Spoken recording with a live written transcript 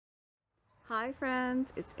Hi friends,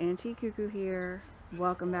 it's Auntie Cuckoo here.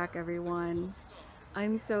 Welcome back everyone.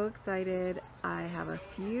 I'm so excited. I have a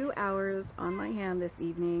few hours on my hand this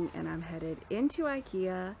evening and I'm headed into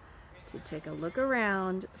IKEA to take a look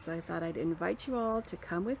around. So I thought I'd invite you all to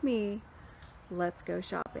come with me. Let's go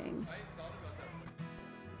shopping.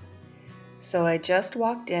 So I just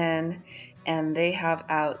walked in and they have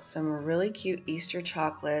out some really cute Easter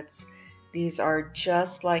chocolates. These are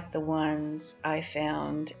just like the ones I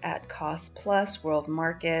found at Cost Plus World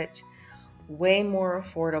Market. Way more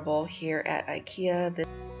affordable here at IKEA.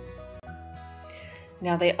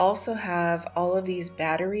 Now they also have all of these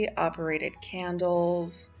battery operated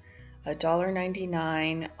candles,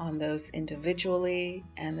 $1.99 on those individually,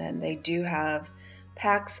 and then they do have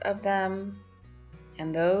packs of them,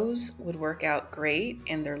 and those would work out great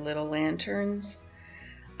in their little lanterns.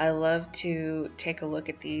 I love to take a look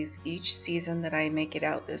at these each season that I make it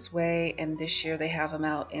out this way, and this year they have them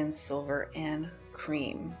out in silver and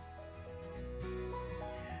cream.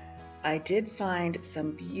 I did find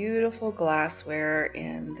some beautiful glassware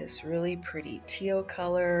in this really pretty teal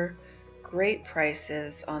color. Great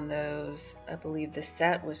prices on those. I believe the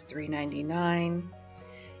set was $3.99,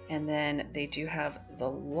 and then they do have the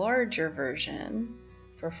larger version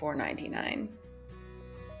for $4.99.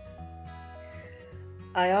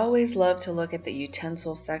 I always love to look at the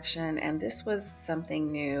utensil section, and this was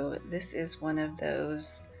something new. This is one of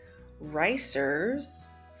those ricers,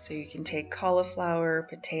 so you can take cauliflower,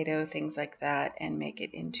 potato, things like that, and make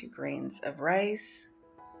it into grains of rice.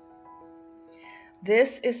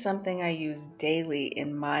 This is something I use daily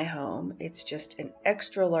in my home. It's just an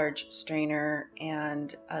extra large strainer,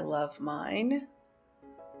 and I love mine.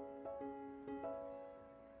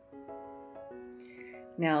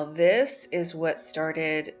 Now this is what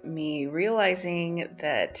started me realizing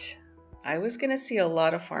that I was going to see a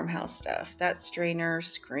lot of farmhouse stuff. That strainer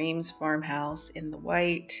screams farmhouse in the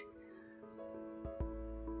white.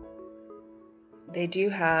 They do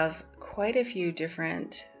have quite a few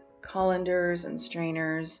different colanders and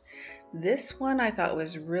strainers. This one I thought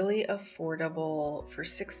was really affordable for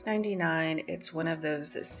 $6.99. It's one of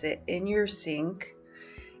those that sit in your sink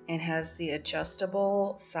and has the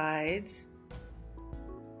adjustable sides.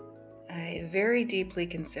 I very deeply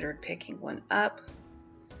considered picking one up.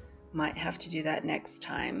 Might have to do that next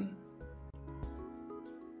time.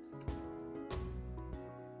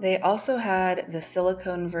 They also had the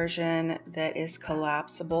silicone version that is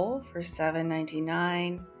collapsible for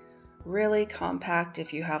 $7.99. Really compact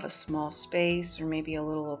if you have a small space or maybe a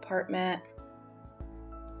little apartment.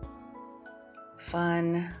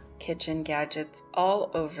 Fun kitchen gadgets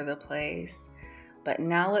all over the place. But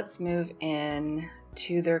now let's move in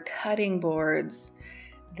to their cutting boards.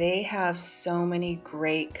 They have so many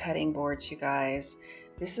great cutting boards, you guys.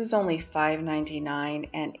 This was only $5.99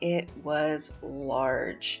 and it was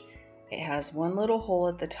large. It has one little hole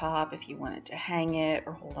at the top if you wanted to hang it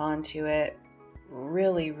or hold on to it.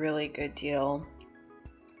 Really, really good deal.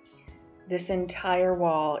 This entire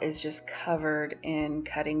wall is just covered in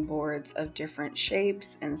cutting boards of different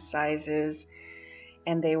shapes and sizes,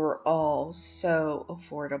 and they were all so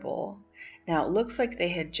affordable. Now it looks like they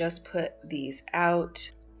had just put these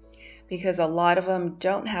out because a lot of them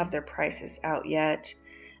don't have their prices out yet.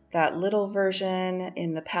 That little version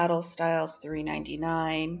in the paddle style is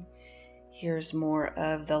 $3.99. Here's more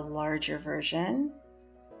of the larger version.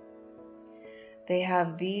 They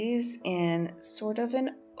have these in sort of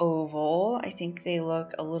an oval. I think they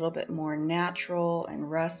look a little bit more natural and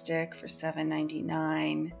rustic for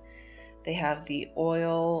 $7.99. They have the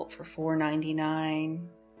oil for $4.99.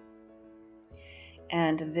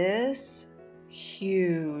 And this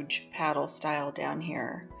huge paddle style down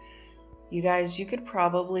here. You guys, you could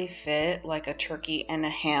probably fit like a turkey and a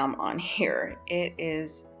ham on here. It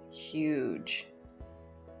is huge.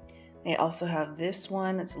 They also have this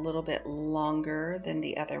one. It's a little bit longer than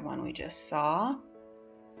the other one we just saw.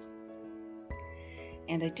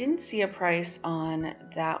 And I didn't see a price on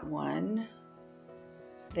that one.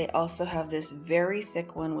 They also have this very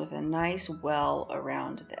thick one with a nice well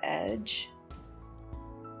around the edge.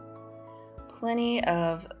 Plenty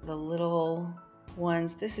of the little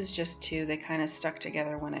ones. This is just two. They kind of stuck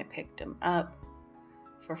together when I picked them up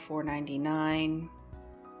for $4.99.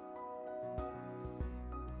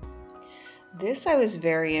 This I was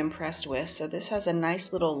very impressed with. So this has a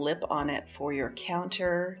nice little lip on it for your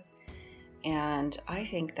counter, and I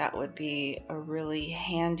think that would be a really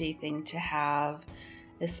handy thing to have,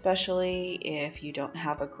 especially if you don't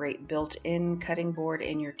have a great built-in cutting board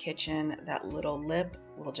in your kitchen. That little lip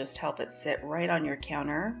will just help it sit right on your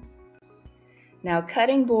counter. Now,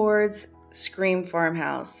 cutting boards scream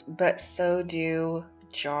farmhouse, but so do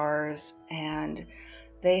jars, and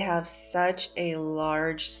they have such a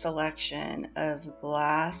large selection of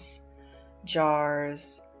glass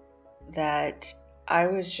jars that I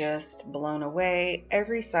was just blown away.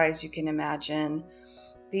 Every size you can imagine.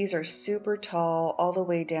 These are super tall, all the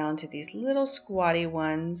way down to these little squatty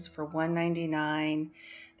ones for $1.99.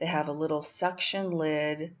 They have a little suction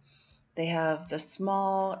lid. They have the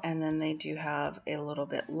small, and then they do have a little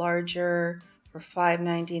bit larger for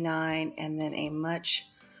 $5.99, and then a much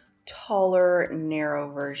taller,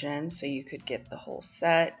 narrow version, so you could get the whole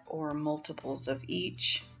set or multiples of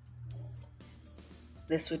each.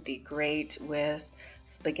 This would be great with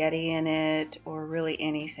spaghetti in it or really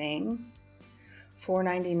anything.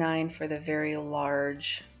 $4.99 for the very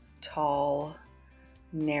large, tall,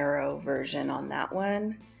 narrow version on that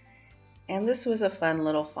one. And this was a fun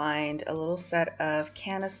little find, a little set of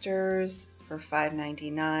canisters for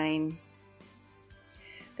 $5.99.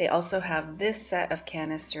 They also have this set of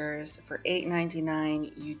canisters for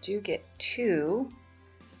 $8.99. You do get two.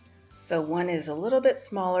 So one is a little bit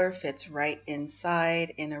smaller, fits right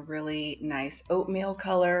inside in a really nice oatmeal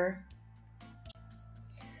color.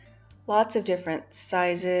 Lots of different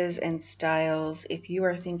sizes and styles. If you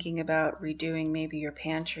are thinking about redoing maybe your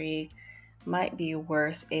pantry, might be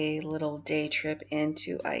worth a little day trip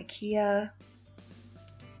into IKEA.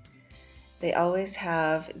 They always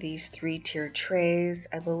have these 3-tier trays.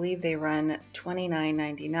 I believe they run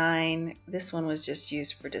 $29.99. This one was just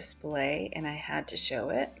used for display and I had to show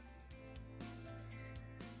it.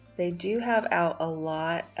 They do have out a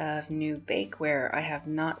lot of new bakeware I have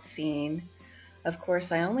not seen. Of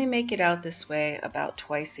course, I only make it out this way about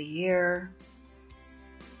twice a year.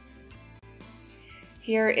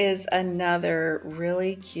 Here is another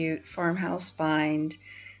really cute farmhouse find.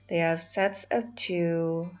 They have sets of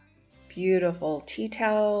 2 beautiful tea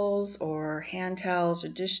towels or hand towels or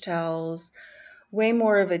dish towels. Way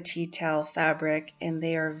more of a tea towel fabric, and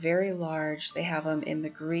they are very large. They have them in the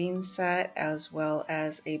green set as well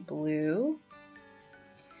as a blue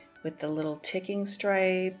with the little ticking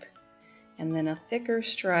stripe and then a thicker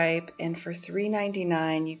stripe, and for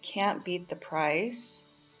 $3.99 you can't beat the price.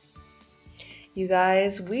 You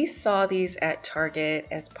guys, we saw these at Target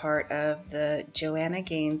as part of the Joanna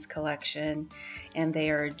Gaines collection, and they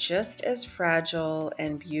are just as fragile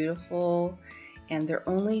and beautiful, and they're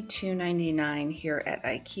only $2.99 here at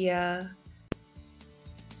IKEA.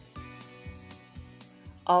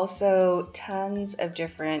 Also, tons of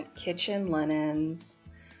different kitchen linens,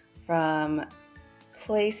 from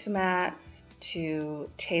placemats to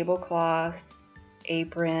tablecloths,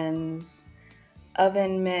 aprons,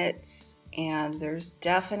 oven mitts, and there's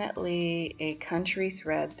definitely a country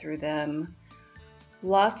thread through them.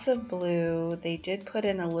 Lots of blue. They did put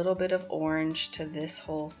in a little bit of orange to this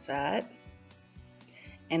whole set,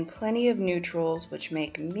 and plenty of neutrals, which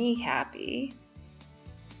make me happy,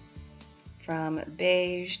 from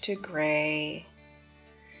beige to gray.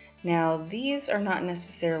 Now, these are not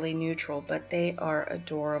necessarily neutral, but they are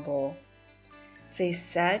adorable. It's a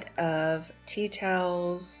set of tea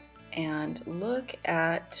towels, and look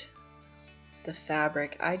at the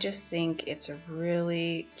fabric. I just think it's a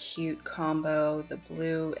really cute combo, the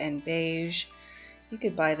blue and beige. You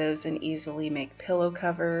could buy those and easily make pillow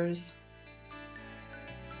covers.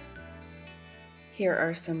 Here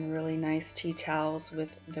are some really nice tea towels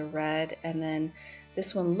with the red, and then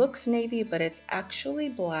this one looks navy, but it's actually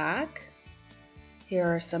black. Here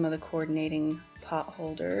are some of the coordinating pot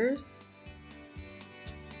holders.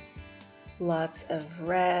 Lots of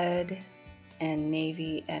red and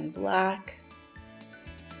navy and black.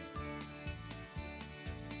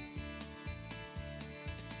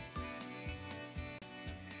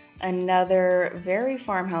 Another very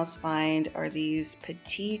farmhouse find are these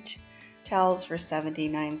petite towels for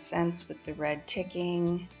 79 cents with the red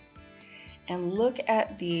ticking. And look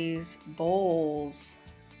at these bowls.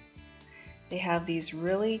 They have these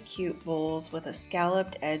really cute bowls with a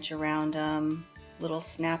scalloped edge around them, little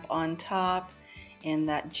snap on top in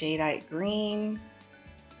that jadeite green,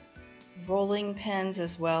 rolling pins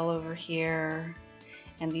as well over here.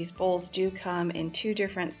 And these bowls do come in 2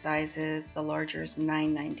 different sizes. The larger is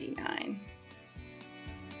 $9.99.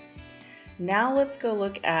 Now let's go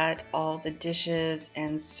look at all the dishes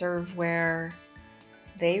and serveware.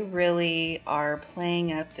 They really are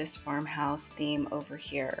playing up this farmhouse theme over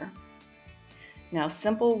here. Now,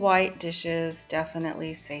 simple white dishes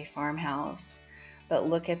definitely say farmhouse, but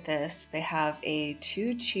look at this. They have a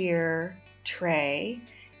 2-tier tray.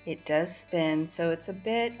 It does spin, so it's a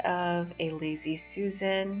bit of a Lazy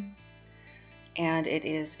Susan, and it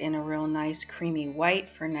is in a real nice creamy white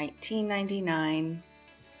for $19.99.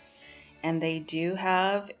 And they do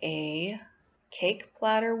have a cake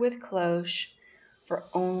platter with cloche for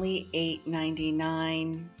only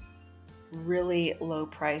 $8.99. Really low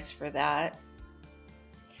price for that.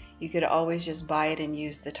 You could always just buy it and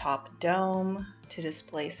use the top dome to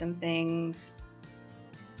display some things.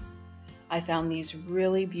 I found these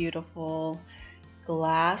really beautiful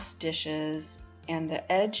glass dishes, and the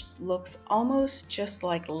edge looks almost just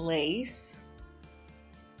like lace.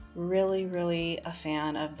 Really a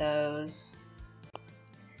fan of those.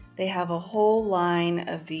 They have a whole line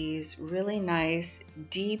of these really nice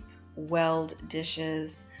deep welled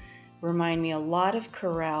dishes. Remind me a lot of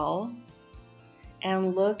Corelle.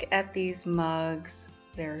 And look at these mugs.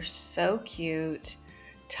 They're so cute.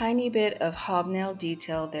 Tiny bit of hobnail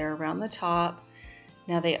detail there around the top.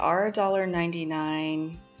 Now they are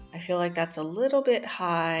 $1.99. I feel like that's a little bit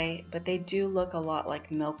high, but they do look a lot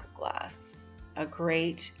like milk glass. A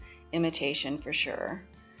great imitation for sure.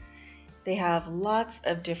 They have lots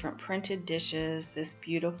of different printed dishes. This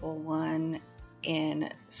beautiful one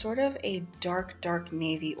in sort of a dark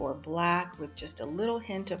navy or black with just a little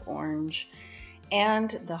hint of orange, and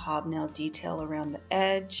the hobnail detail around the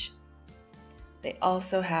edge. They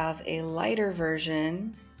also have a lighter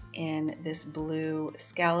version in this blue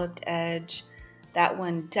scalloped edge. That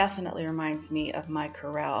one definitely reminds me of my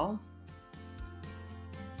Corelle.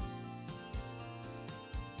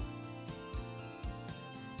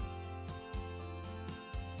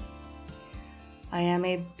 I am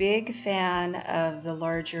a big fan of the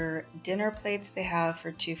larger dinner plates they have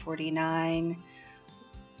for $2.49.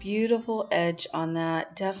 Beautiful edge on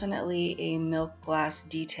that. Definitely a milk glass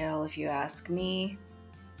detail if you ask me.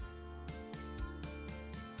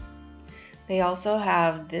 They also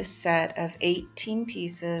have this set of 18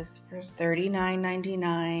 pieces for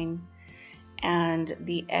 $39.99, and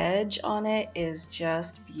the edge on it is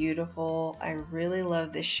just beautiful. I really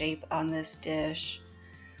love the shape on this dish.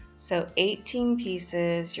 So 18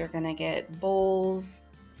 pieces, you're gonna get bowls,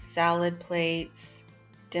 salad plates,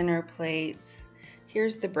 dinner plates.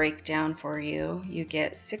 Here's the breakdown for you. You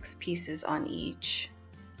get 6 pieces on each.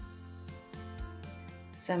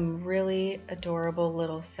 Some really adorable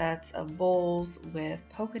little sets of bowls with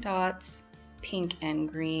polka dots, pink and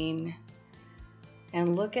green.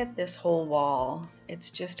 And look at this whole wall.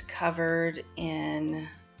 It's just covered in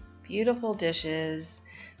beautiful dishes.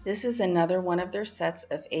 This is another one of their sets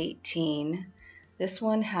of 18. This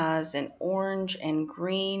one has an orange and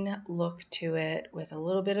green look to it with a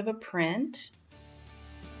little bit of a print.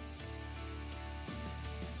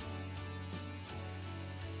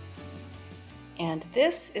 And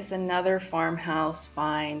this is another farmhouse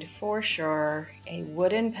find for sure. A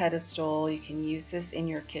wooden pedestal. You can use this in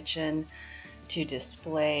your kitchen to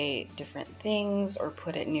display different things or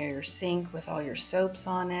put it near your sink with all your soaps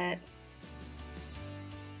on it.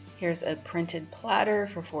 Here's a printed platter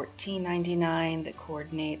for $14.99 that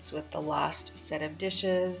coordinates with the last set of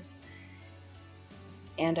dishes.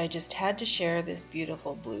 And I just had to share this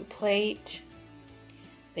beautiful blue plate.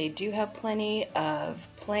 They do have plenty of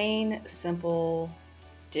plain, simple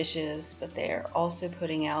dishes, but they're also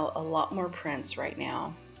putting out a lot more prints right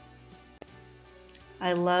now.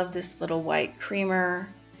 I love this little white creamer.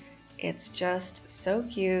 It's just so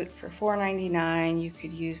cute. For $4.99, you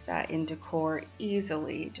could use that in decor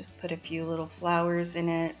easily. Just put a few little flowers in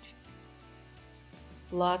it.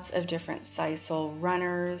 Lots of different sisal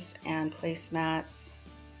runners and placemats.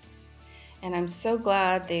 And I'm so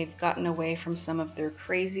glad they've gotten away from some of their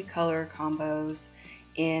crazy color combos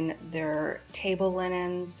in their table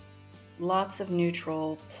linens. Lots of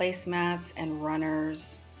neutral placemats and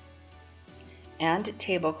runners and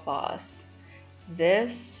tablecloths.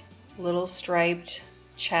 This little striped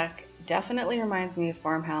check definitely reminds me of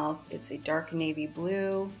Farmhouse. It's a dark navy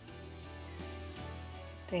blue.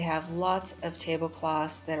 They have lots of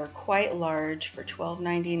tablecloths that are quite large for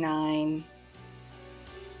 $12.99.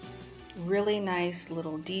 Really nice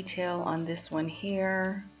little detail on this one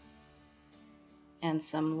here. And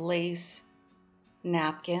some lace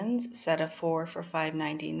napkins, set of 4 for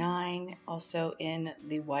 $5.99, also in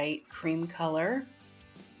the white cream color.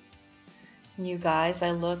 You guys,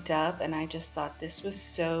 I looked up and I just thought this was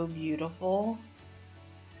so beautiful.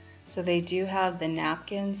 So they do have the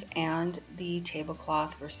napkins and the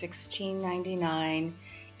tablecloth for $16.99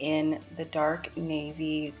 in the dark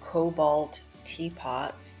navy cobalt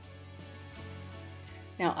teapots.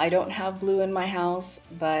 Now, I don't have blue in my house,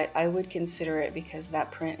 but I would consider it because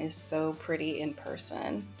that print is so pretty in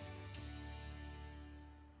person.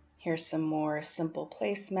 Here's some more simple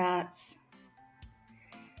placemats.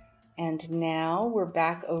 And now we're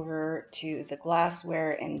back over to the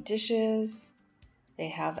glassware and dishes. They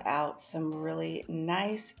have out some really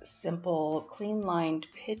nice, simple, clean lined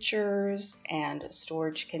pitchers and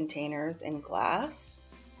storage containers in glass.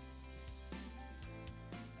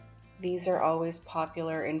 These are always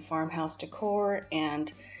popular in farmhouse decor,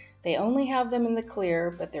 and they only have them in the clear,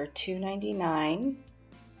 but they're $2.99.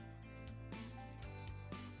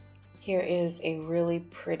 Here is a really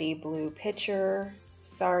pretty blue pitcher.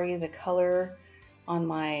 Sorry, the color on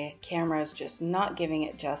my camera is just not giving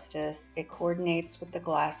it justice. It coordinates with the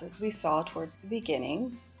glasses we saw towards the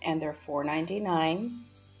beginning, and they're $4.99.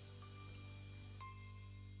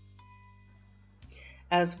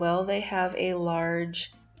 As well, they have a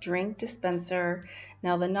large drink dispenser.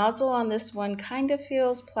 Now the nozzle on this one kind of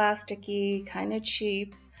feels plasticky, kind of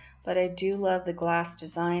cheap, but I do love the glass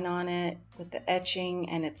design on it with the etching,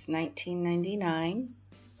 and it's $19.99.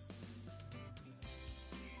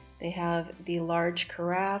 They have the large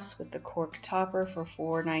carafes with the cork topper for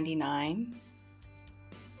 $4.99.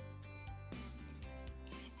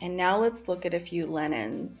 And now let's look at a few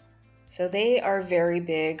linens. So they are very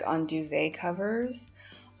big on duvet covers,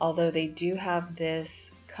 although they do have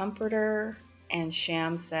this comforter and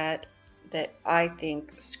sham set that I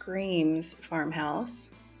think screams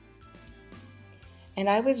farmhouse. And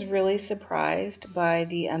I was really surprised by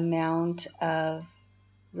the amount of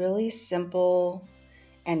really simple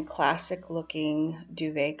and classic looking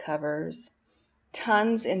duvet covers.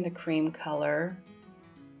 Tons in the cream color.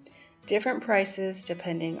 Different prices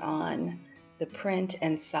depending on the print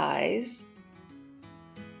and size.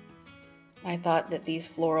 I thought that these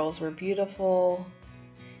florals were beautiful.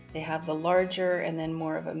 They have the larger and then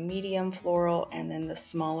more of a medium floral and then the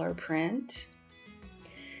smaller print.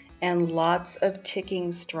 And lots of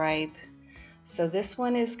ticking stripe. So this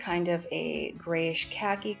one is kind of a grayish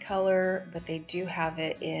khaki color, but they do have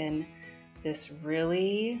it in this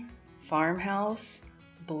really farmhouse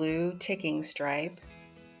blue ticking stripe.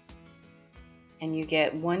 And you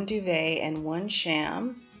get one duvet and one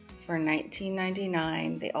sham for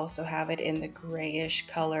 $19.99. They also have it in the grayish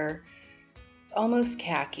color. It's almost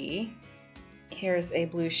khaki. Here's a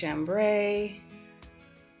blue chambray,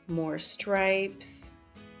 more stripes.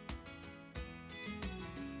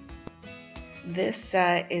 This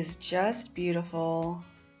set is just beautiful.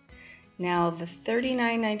 Now the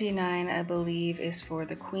 $39.99 I believe is for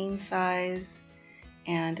the queen size,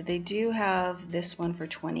 and they do have this one for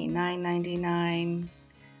 $29.99.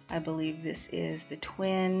 I believe this is the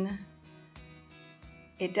twin.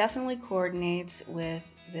 It definitely coordinates with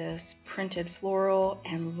this printed floral,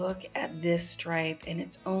 and look at this stripe, and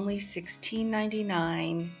it's only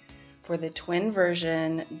 $16.99 for the twin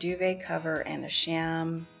version, duvet cover and a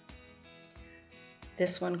sham.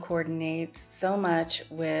 This one coordinates so much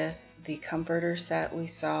with the comforter set we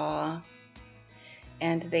saw,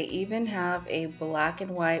 and they even have a black and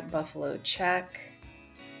white buffalo check.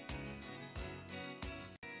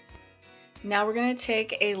 Now we're going to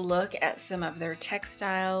take a look at some of their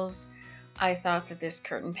textiles. I thought that this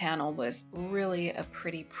curtain panel was really a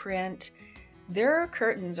pretty print. Their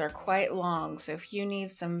curtains are quite long, so if you need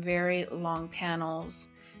some very long panels,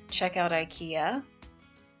 check out IKEA.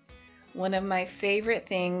 One of my favorite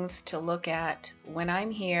things to look at when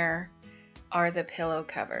I'm here are the pillow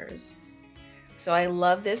covers. So I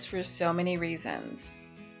love this for so many reasons.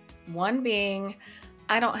 One being,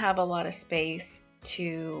 I don't have a lot of space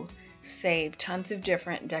to save tons of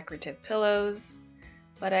different decorative pillows,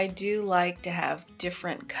 but I do like to have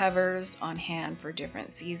different covers on hand for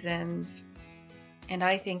different seasons. And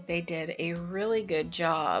I think they did a really good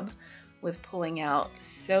job with pulling out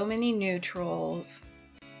so many neutrals.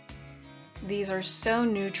 These are so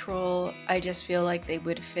neutral, I just feel like they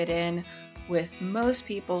would fit in with most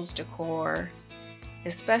people's decor,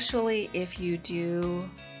 especially if you do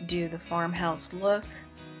the farmhouse look.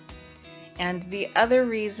 And the other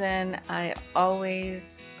reason I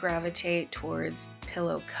always gravitate towards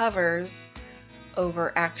pillow covers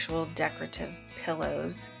over actual decorative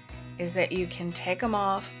pillows is that you can take them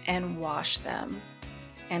off and wash them.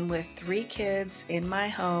 And with 3 kids in my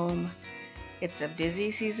home, it's a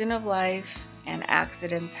busy season of life and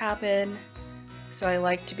accidents happen, so I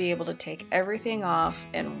like to be able to take everything off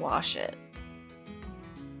and wash it.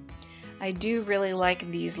 I do really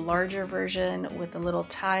like these larger version with the little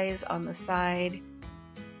ties on the side.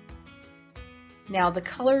 Now the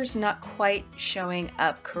color's not quite showing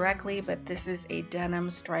up correctly, but this is a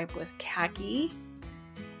denim stripe with khaki,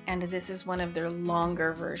 and this is one of their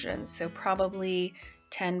longer versions, so probably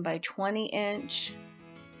 10 by 20 inch.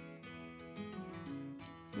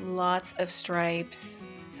 Lots of stripes,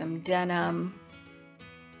 some denim.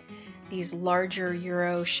 These larger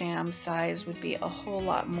Euro sham size would be a whole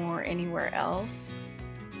lot more anywhere else.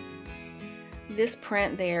 This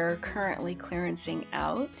print they are currently clearancing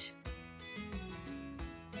out.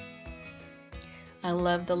 I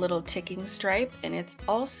love the little ticking stripe, and it's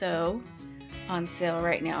also on sale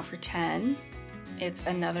right now for $10. It's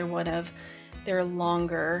another one of their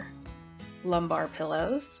longer lumbar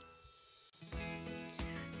pillows.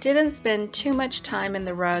 Didn't spend too much time in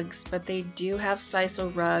the rugs, but they do have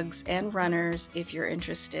sisal rugs and runners if you're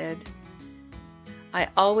interested. I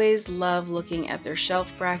always love looking at their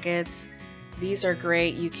shelf brackets. These are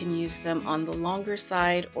great. You can use them on the longer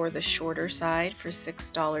side or the shorter side for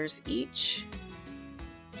 $6 each.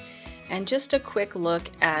 And just a quick look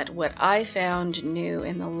at what I found new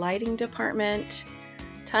in the lighting department.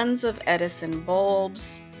 Tons of Edison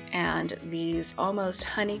bulbs and these almost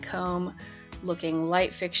honeycomb looking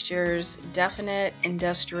light fixtures. Definite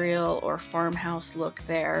industrial or farmhouse look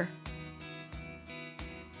there.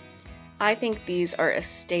 I think these are a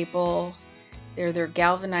staple. They're their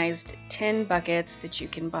galvanized tin buckets that you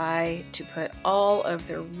can buy to put all of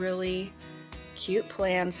their really cute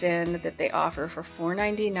plants in that they offer for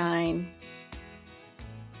 $4.99.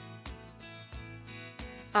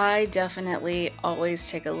 I definitely always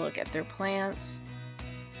take a look at their plants.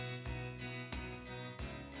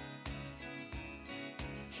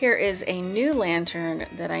 Here is a new lantern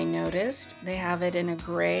that I noticed. They have it in a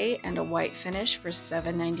gray and a white finish for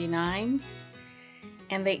 $7.99.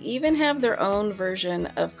 And they even have their own version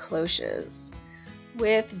of cloches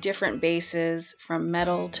with different bases from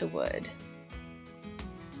metal to wood.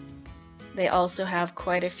 They also have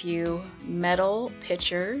quite a few metal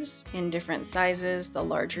pitchers in different sizes, the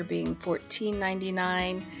larger being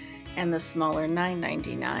 $14.99 and the smaller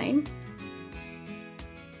 $9.99.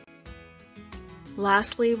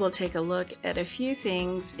 Lastly, we'll take a look at a few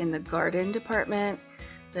things in the garden department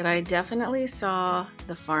that I definitely saw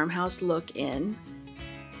the farmhouse look in.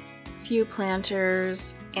 Few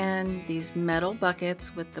planters and these metal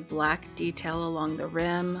buckets with the black detail along the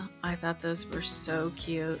rim. I thought those were so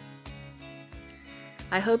cute.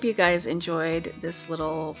 I hope you guys enjoyed this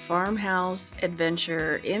little farmhouse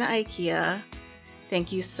adventure in IKEA.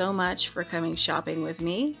 Thank you so much for coming shopping with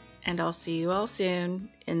me, and I'll see you all soon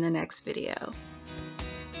in the next video.